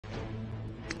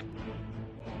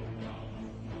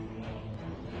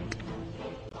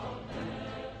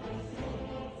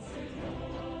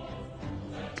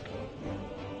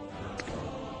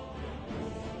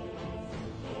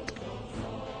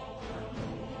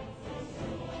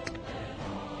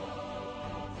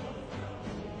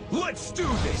Let's do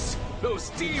this!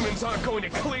 Those demons aren't going to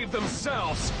cleave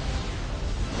themselves!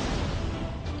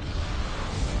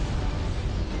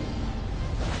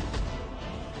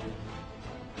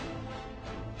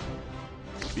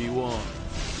 Be warned.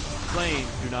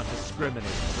 Flames do not discriminate,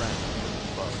 friend.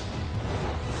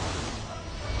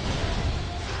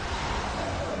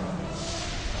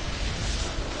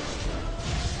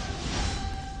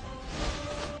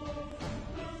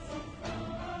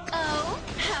 Oh,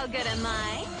 how good am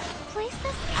I? Place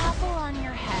this apple on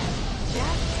your head,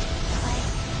 just like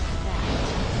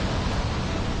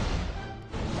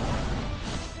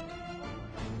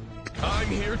that. I'm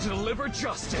here to deliver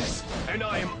justice, and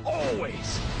I am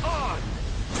always on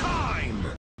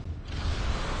time!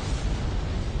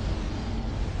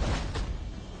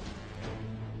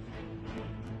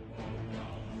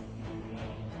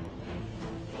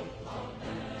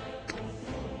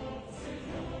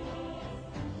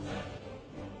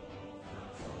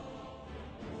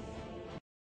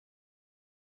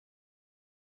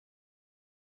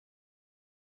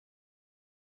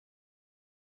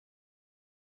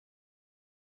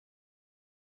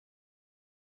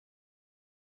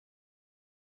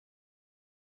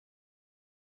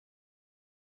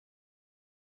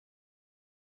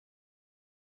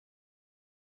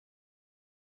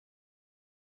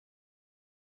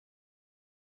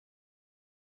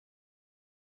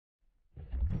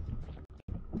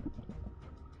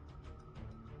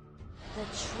 The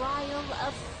trial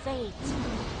of fate.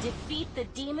 Defeat the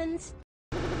demons.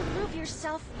 Prove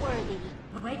yourself worthy.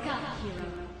 Wake up, hero.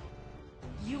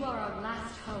 You are our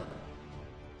last hope.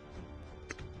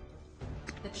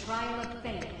 The trial of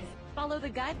fate is... Follow the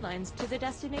guidelines to the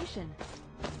destination.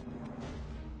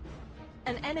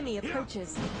 An enemy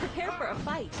approaches. Prepare for a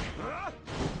fight.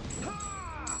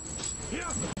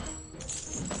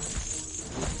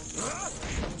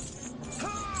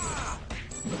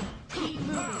 Keep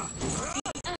moving.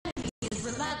 The enemy is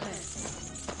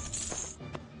relentless.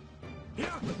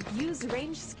 Use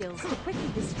range skills to quickly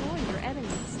destroy your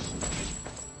enemies.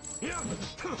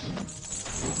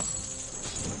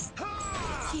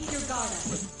 Keep your guard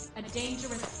up. A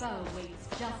dangerous foe waits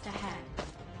just ahead.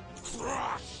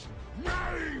 Crush!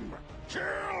 Name!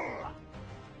 Kill!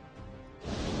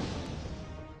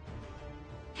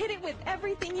 Hit it with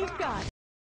everything you've got.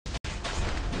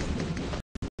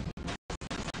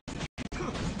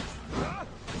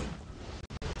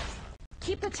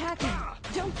 Keep attacking.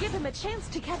 Don't give him a chance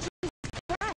to catch his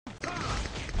breath.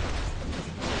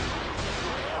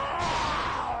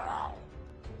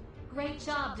 Great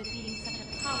job defeating such a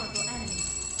powerful enemy.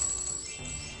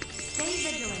 Stay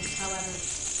vigilant, however.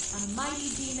 A mighty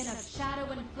demon of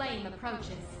shadow and flame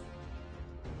approaches.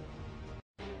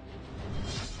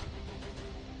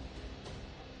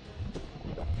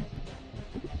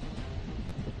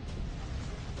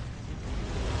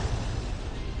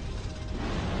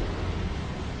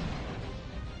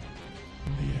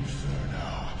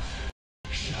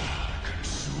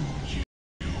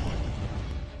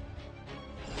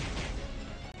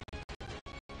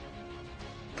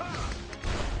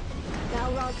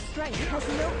 Balrog's strength has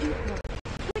no equal.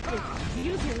 Quickly,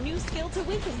 use your new skill to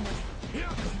weaken him.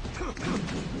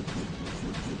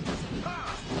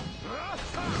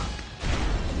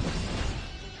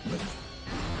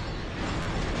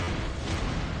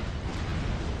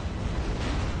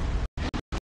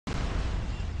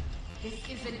 This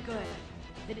isn't good.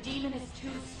 The demon is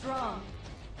too strong.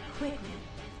 Quickly,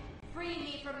 free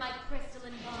me from my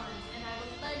crystalline bonds, and I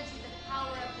will lend you the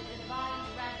power of the divine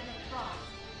dragon of frost.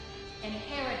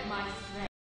 Inherit my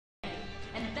strength,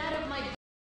 and that of my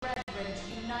brethren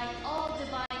to unite all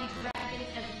divine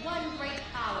dragons as one great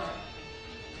power.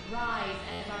 Rise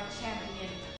as our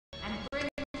champion, and bring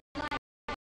life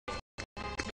to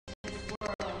this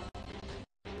world.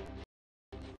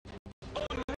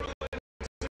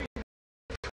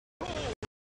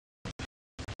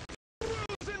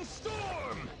 Frozen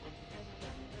storm!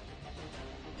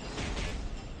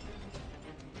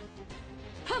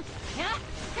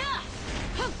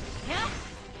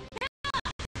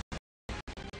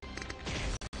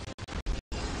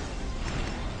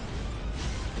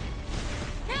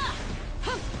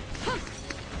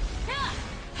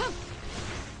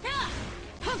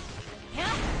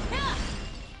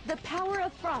 The power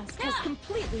of frost has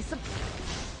completely The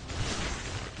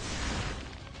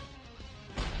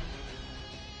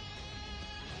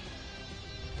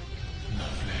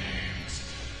flames,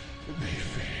 they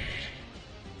fade.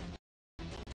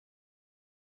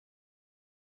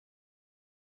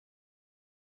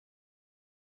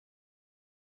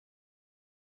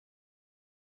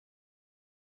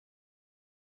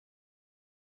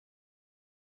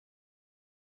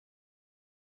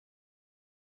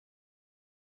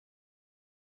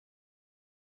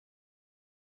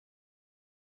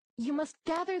 You must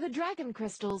gather the dragon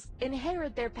crystals,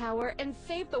 inherit their power, and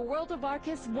save the world of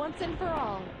Arcus once and for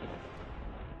all.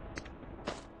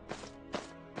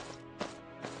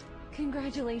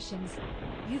 Congratulations.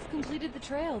 You've completed the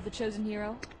trail, the chosen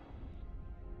hero.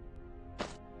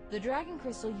 The dragon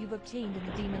crystal you've obtained in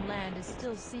the demon land is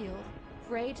still sealed.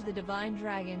 Pray to the divine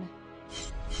dragon.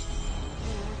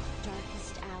 Your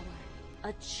darkest hour,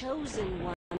 a chosen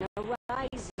one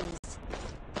arises.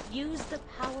 Use the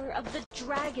power of the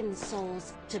dragon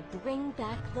souls to bring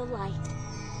back the light.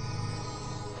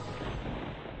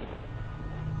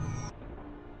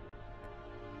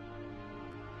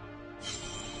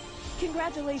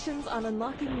 Congratulations on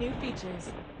unlocking new features.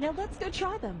 Now let's go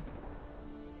try them.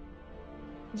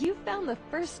 You found the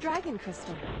first dragon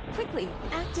crystal. Quickly,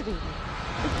 activate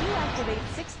it. If you activate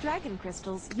 6 dragon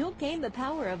crystals, you'll gain the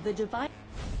power of the divine...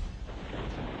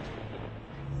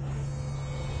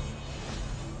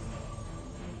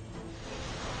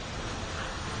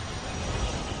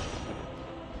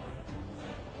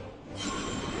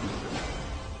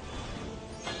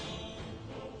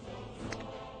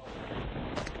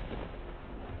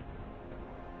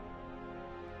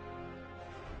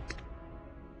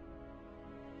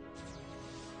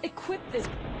 Equip this.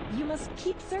 You must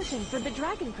keep searching for the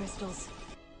dragon crystals.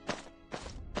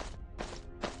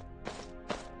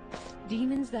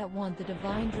 Demons that want the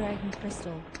divine dragon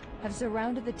crystal have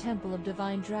surrounded the temple of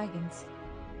divine dragons.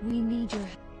 We need your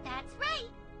help. That's right!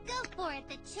 Go for it,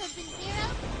 the chosen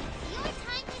hero! It's your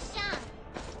time to shine!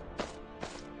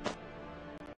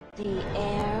 The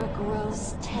air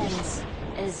grows tense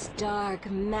as dark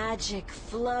magic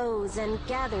flows and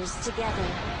gathers together.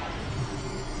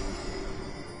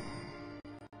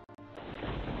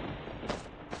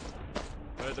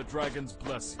 By the dragon's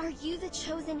blessing. Are you the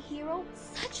chosen hero?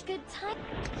 Such good time!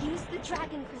 Use the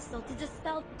dragon crystal to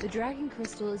dispel... The dragon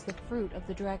crystal is the fruit of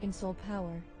the dragon soul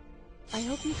power. I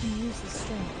hope you can use this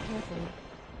strength carefully.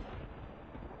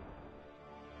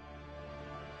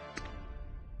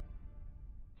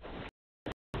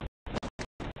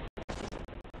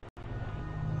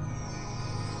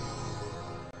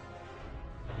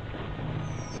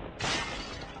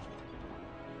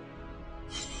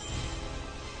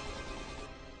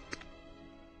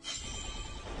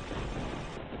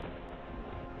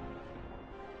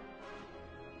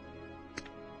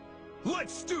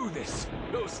 Let's do this!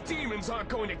 Those demons aren't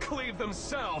going to cleave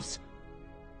themselves!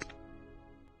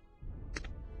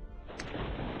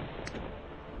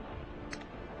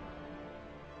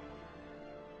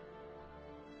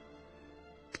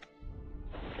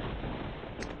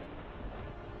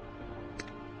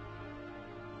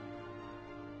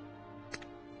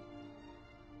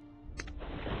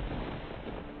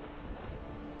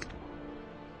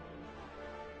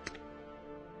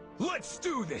 Let's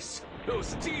do this!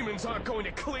 Those demons aren't going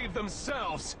to cleave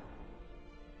themselves!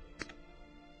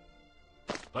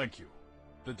 Thank you.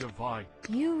 The divine.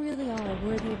 You really are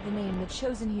worthy of the name, the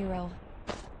chosen hero.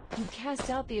 You cast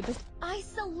out the abyss. I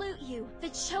salute you, the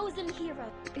chosen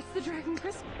hero! It's the dragon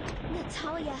crystal.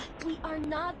 Natalia, we are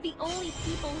not the only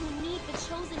people who need the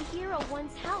chosen hero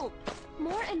one's help.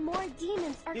 More and more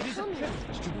demons are It is a coming.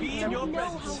 privilege to We be in don't your know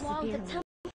presence. how long the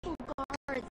temple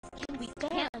guards can We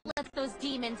stand. can't let those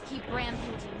demons keep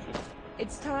rampaging.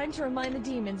 It's time to remind the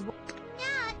demons.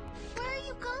 Nat, where are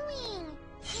you going?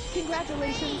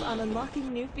 Congratulations on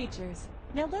unlocking new features.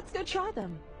 Now let's go try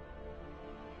them.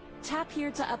 Tap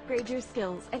here to upgrade your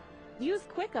skills and use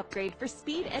Quick Upgrade for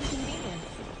speed and convenience.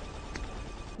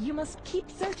 You must keep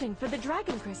searching for the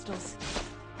dragon crystals.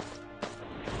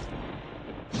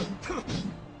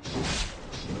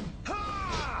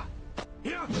 Ha!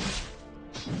 Yeah.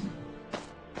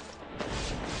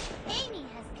 Amy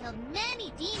has killed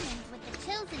many demons with the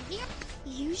chosen hero.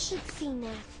 You should see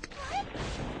Nat. What?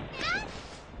 Nat?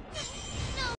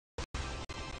 No.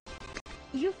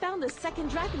 You found the second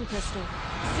dragon crystal.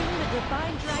 Soon the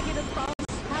divine dragon of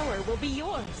Thrall's power will be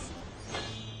yours.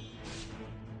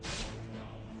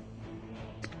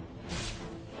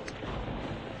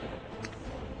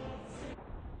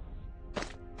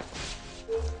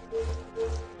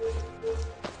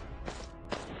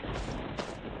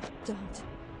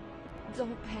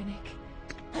 Don't panic.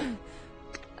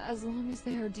 As long as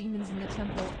there are demons in the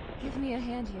temple, give me a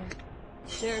hand here.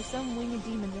 There are some winged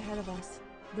demons ahead of us.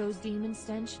 Those demon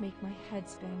stench make my head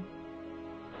spin.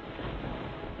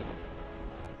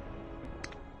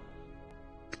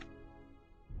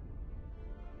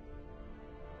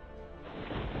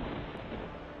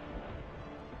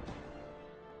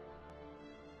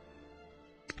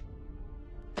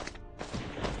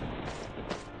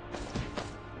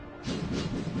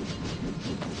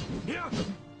 Yeah.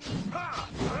 Ha!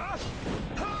 Ha!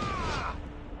 Ha!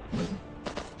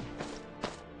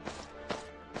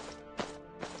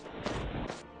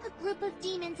 group of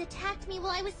demons attacked me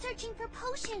while I was searching for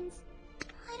potions.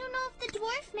 I don't know if the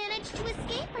dwarf managed to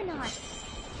escape or not.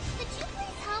 Could you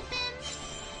please help him?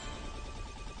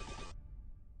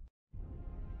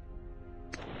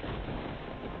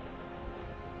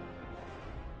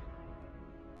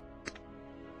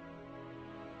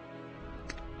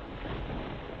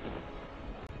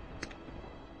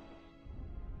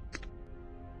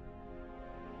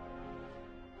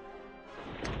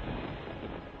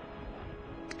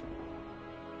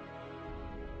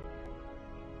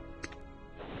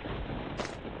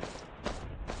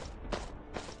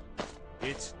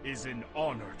 It is an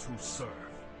honor to serve.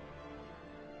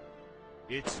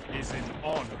 It is an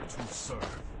honor to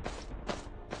serve.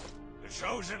 The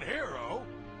chosen hero?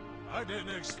 I didn't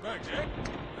expect it.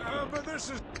 But this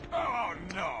is... Oh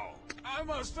no! I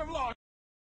must have lost...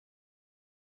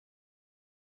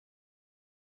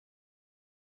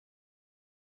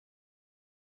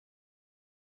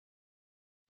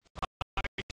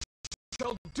 I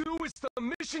shall do as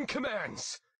the mission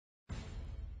commands!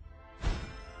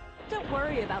 Don't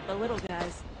worry about the little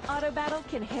guys. Auto Battle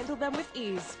can handle them with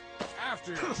ease.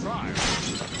 After your trial,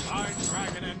 my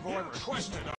dragon envoy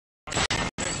requested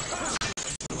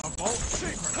the vault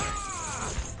secret.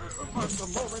 But the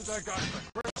moment I got the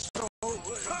crystal,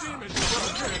 demons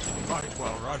broke in. Quite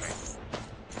well running.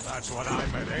 That's what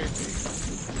I'm at aiming.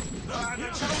 The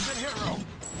chosen hero.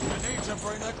 I need to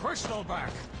bring the crystal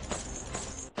back.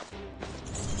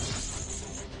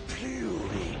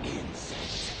 Purely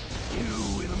insect. You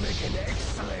will make an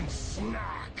excellent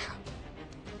snack.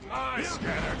 My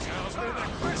scanner tells me the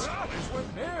crystal is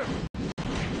with him.